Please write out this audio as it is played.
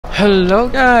Hello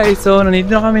guys! So,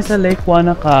 nandito na kami sa Lake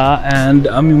Wanaka and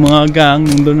yung mga gang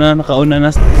nandun na nakauna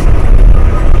na.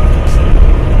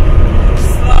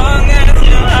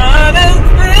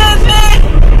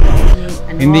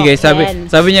 Hindi guys,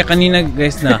 sabi niya kanina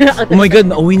guys na oh my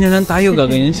god, nauwi na lang tayo,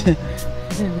 gaganyan siya.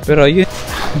 Pero yun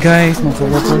guys,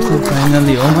 magpapapos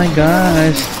finally. Oh my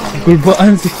gosh,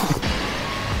 kulbaan si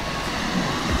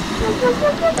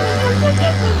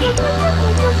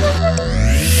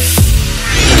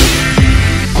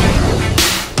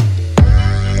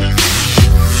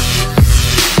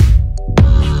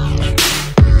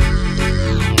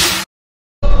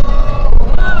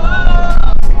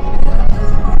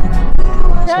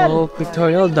So,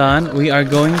 pictorial done. We are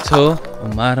going to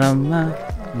Marama,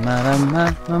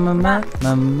 Marama, Mama,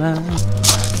 Mama.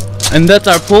 And that's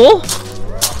our pool?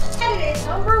 Candidate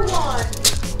number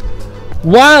 1.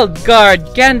 Wild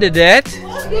card candidate.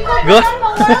 Go.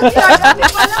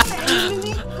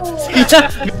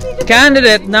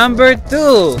 Candidate number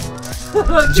 2.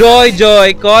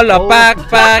 Joy, cola, pack.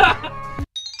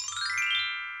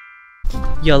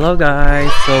 Hello guys.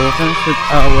 So we're finished with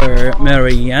our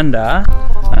merienda.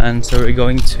 And so we're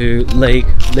going to Lake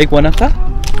Wanaka?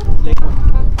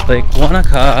 Lake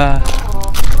Wanaka.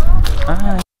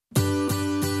 Hi.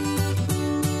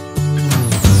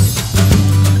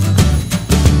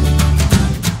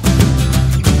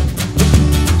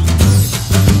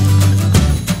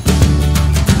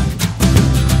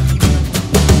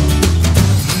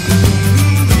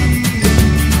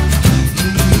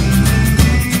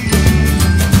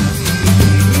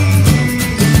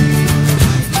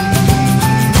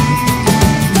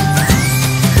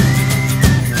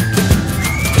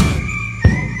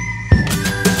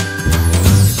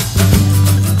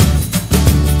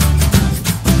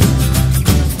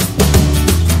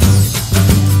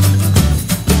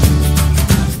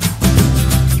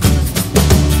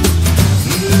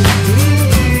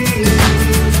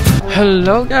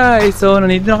 Hello guys! So,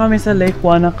 nandito na kami sa Lake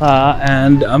Wanaka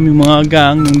and yung mga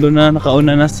gang nandun na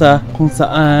nakauna na sa kung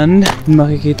saan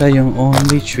makikita yung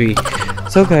only tree.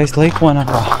 So guys, Lake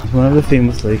Wanaka is one of the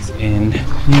famous lakes in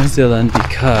New Zealand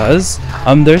because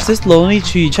there's this lonely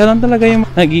tree. Siya lang talaga yung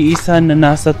nag-iisa na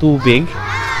nasa tubig.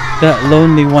 That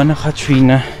lonely Wanaka tree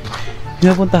na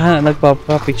pinapuntahan at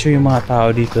nagpapapicture yung mga tao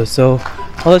dito. So,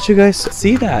 I'll let you guys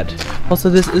see that.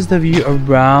 Also, this is the view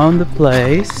around the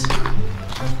place.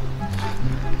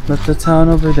 That's the town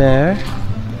over there.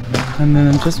 And then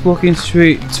I'm just walking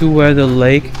straight to where the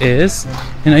lake is.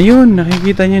 And ayun,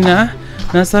 nakikita nyo na.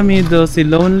 Nasa middle si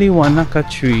Lonely Wanaka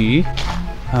tree.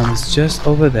 It's just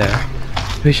over there.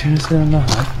 Picture na sila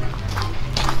lahat.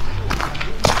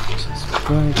 Just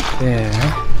right there.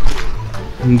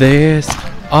 And these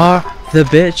are the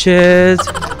bitches.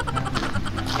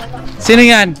 Sino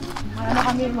yan? Ano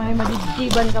kami, may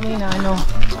madidkiban kami na ano.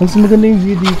 Mas maganda yung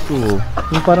view dito.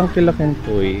 Yung parang kila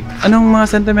Kentoy. Anong mga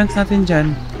sentiments natin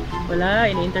dyan? Wala,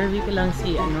 in-interview ko lang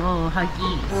si Hahah.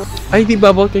 Ay, di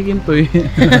ba about kay Kentoy?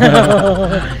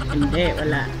 Hindi,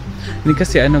 wala. Hindi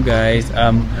kasi guys,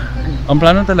 ang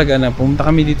plano talaga na pumunta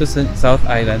kami dito sa South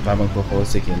Island para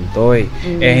magpo-post si Kentoy.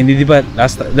 Eh hindi di ba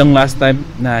last time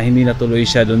na hindi natuloy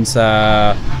siya doon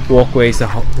sa walkway sa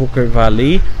Hooker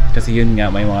Valley kasi yun nga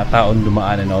may mga taon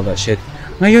dumaan and all that shit.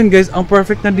 Ngayon guys, ang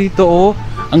perfect na dito oh.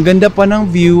 Ang ganda pa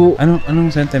ng view. Anong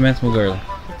sentiments mo, girl?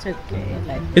 It's okay.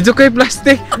 Like... It's okay,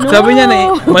 plastic. No! Sabi niya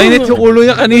na mainit yung ulo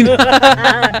niya kanina.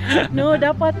 No,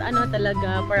 dapat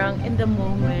talaga parang in the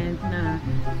moment na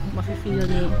mafe-feel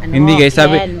ni Hindi guys,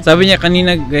 sabi niya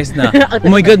kanina guys na oh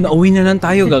my god, nauwi na lang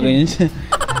tayo, gaganyan siya.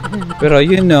 Pero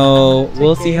you know,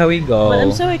 we'll see how we go.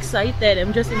 Well, I'm so excited.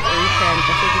 I'm just impatient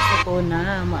kasi gusto ko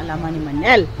na maalaman ni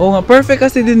Manel. Oo nga, perfect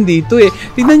kasi din dito eh.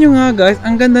 Tignan nyo nga guys,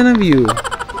 ang ganda ng view.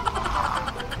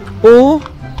 Oh,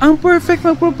 ang perfect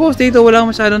mag-propose dito. Wala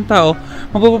masyadong tao.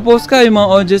 Magpo-propose ka, yung mga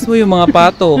audience mo, yung mga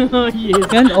pato. Yes.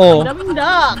 Yan oh. Ang daming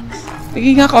ducks. Sige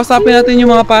nga, kausapin natin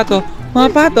yung mga pato. Mga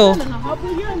pato.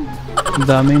 Ang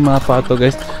daming mga pato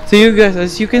guys. So you guys,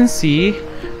 as you can see,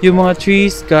 yung mga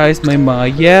trees guys, may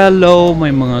mga yellow, may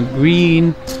mga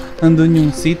green. Nandun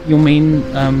yung main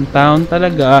town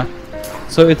talaga.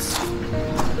 So it's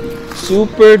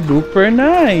super duper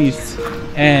nice.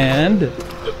 And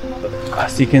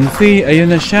as you can see,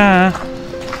 ayun na siya.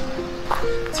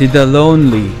 Si the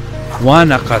Lonely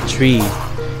Wanaka tree.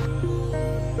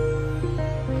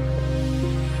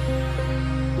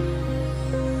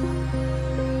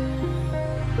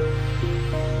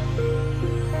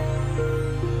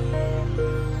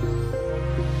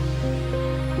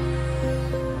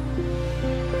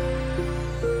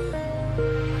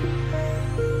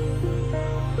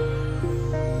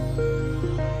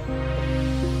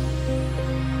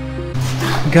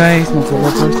 Guys,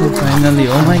 magpo-propose na finally.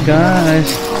 Oh my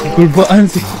gosh. Kulbaan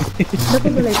si...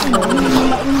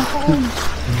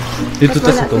 Dito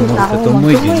ta sa tumoy. Sa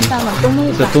tumoy gini.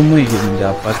 Sa tumoy gini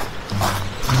dapat.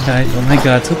 Guys, oh my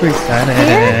god. Super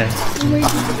excited.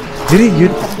 Diri,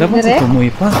 yun. Dapat sa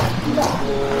tumoy pa.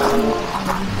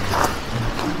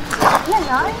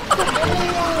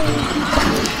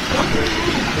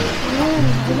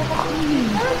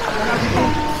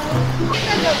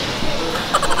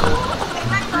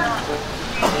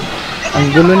 Ang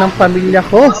gulo ng pamilya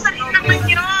ko.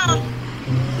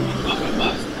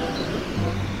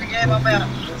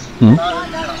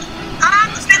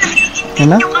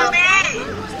 Ano?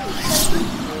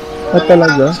 At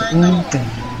talaga? Okay.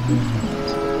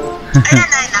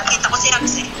 Ayan, nakita ko si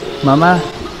Hamsi. Mama?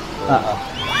 Oo.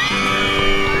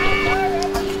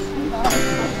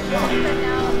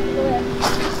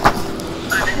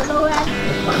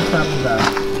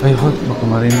 Ay, hot. Baka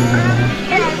marinig na lahat.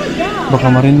 Baka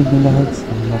marinig na lahat.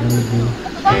 Baka marinig na lahat.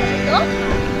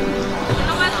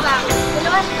 Dalawas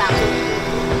lang.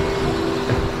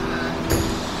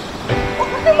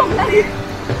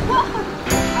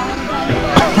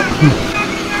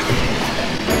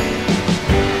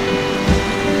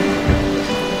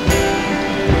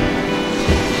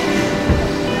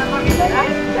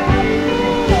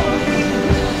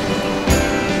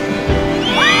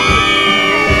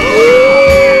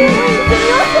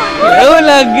 Oh,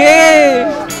 lagi!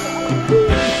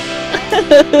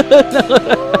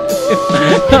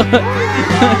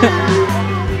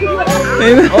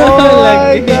 Oh,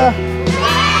 lagi!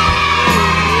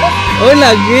 Oh,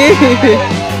 lagi!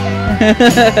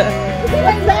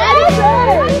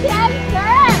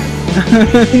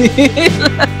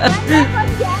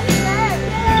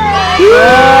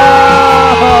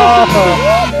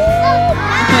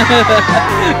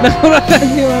 Nakurangan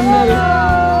si Manal.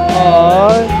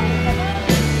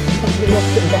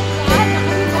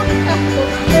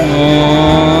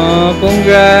 Oh,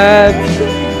 congrats!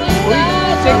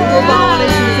 Check mo ba ako na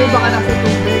yung sisi? Baka nasa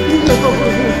tubig.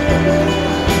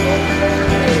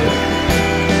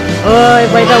 Oy,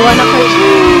 by the WANAKA.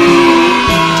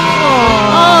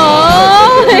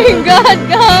 Oh my God,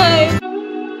 guys!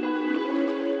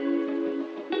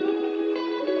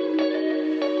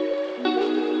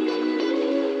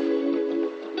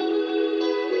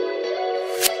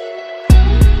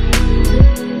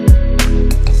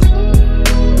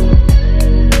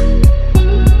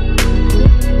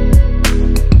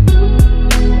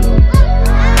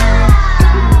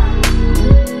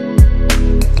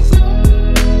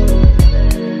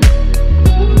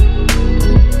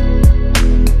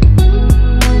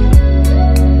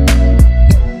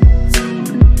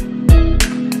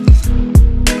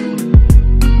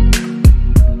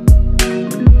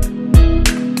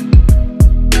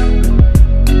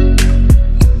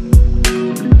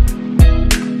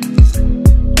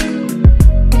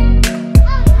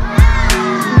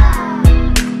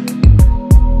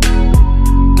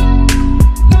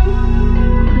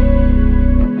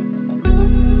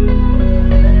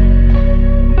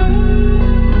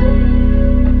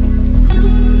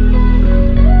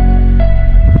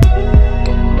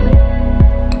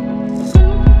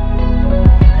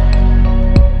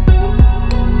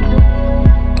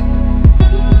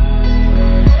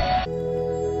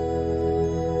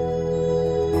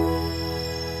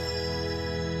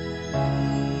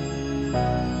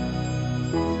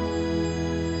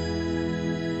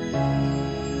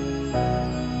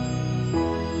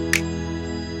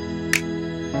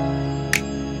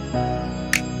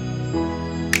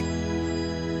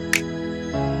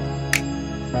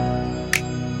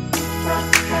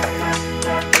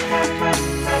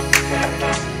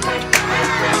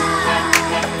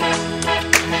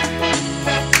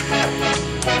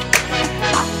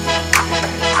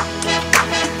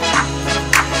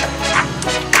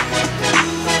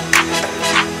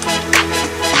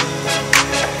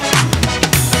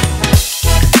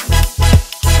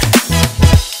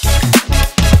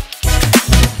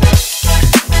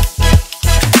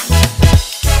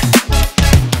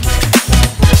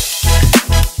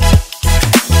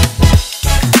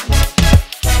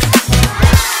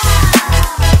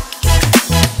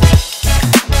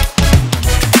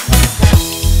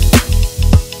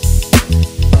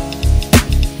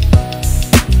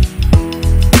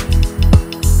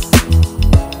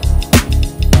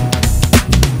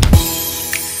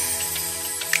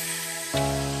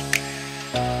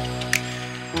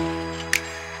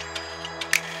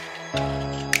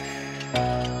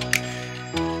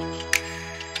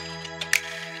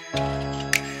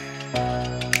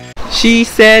 She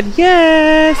said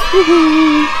yes!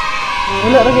 Woohoo!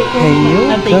 Hey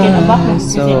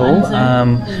guys! So,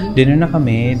 dinner na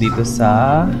kami dito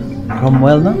sa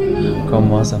Cromwell, no?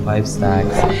 Cromwell sa 5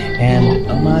 Stacks. And,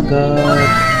 oh my god!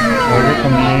 Order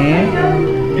kami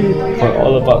for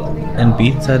all of us. And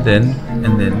pizza then.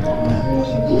 And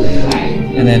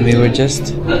then we were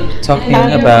just talking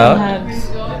about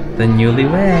the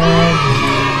newlywed.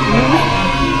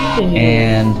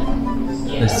 And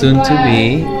the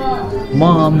soon-to-be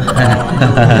mom.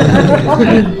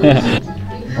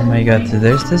 Oh my god, so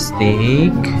there's the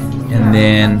steak, and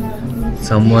then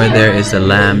somewhere there is a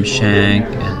lamb shank,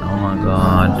 and oh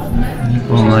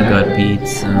my god,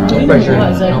 pizza. No pressure.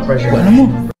 No pressure. Ano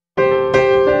mo?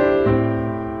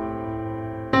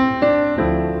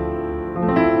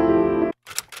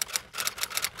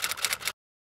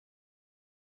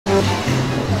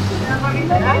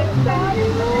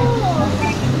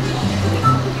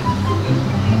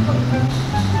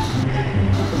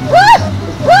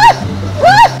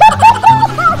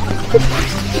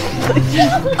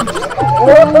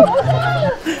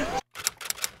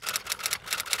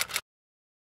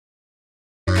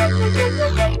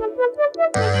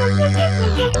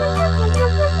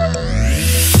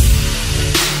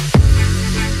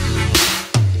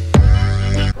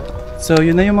 So,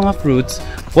 yun na yung mga fruits.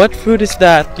 What fruit is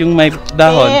that? Yung may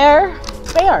dahon?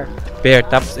 Pear. Pear.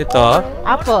 Tapos ito?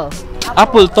 Apple.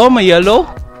 Apple to? May yellow?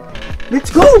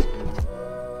 Let's go!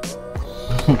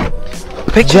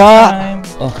 Picture time!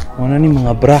 Oh, wala ni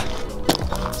mga bra.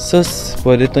 Sus,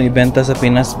 pwede itong ibenta sa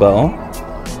Pinas ba, oh?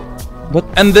 But,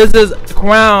 and this is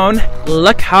Crown.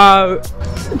 Look how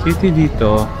cute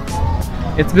dito.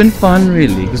 It's been fun,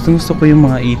 really. Gusto ko yung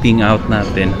mga eating out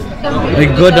natin. My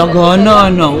God,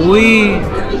 agana, uy!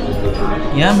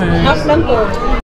 Yummer! Half lang to.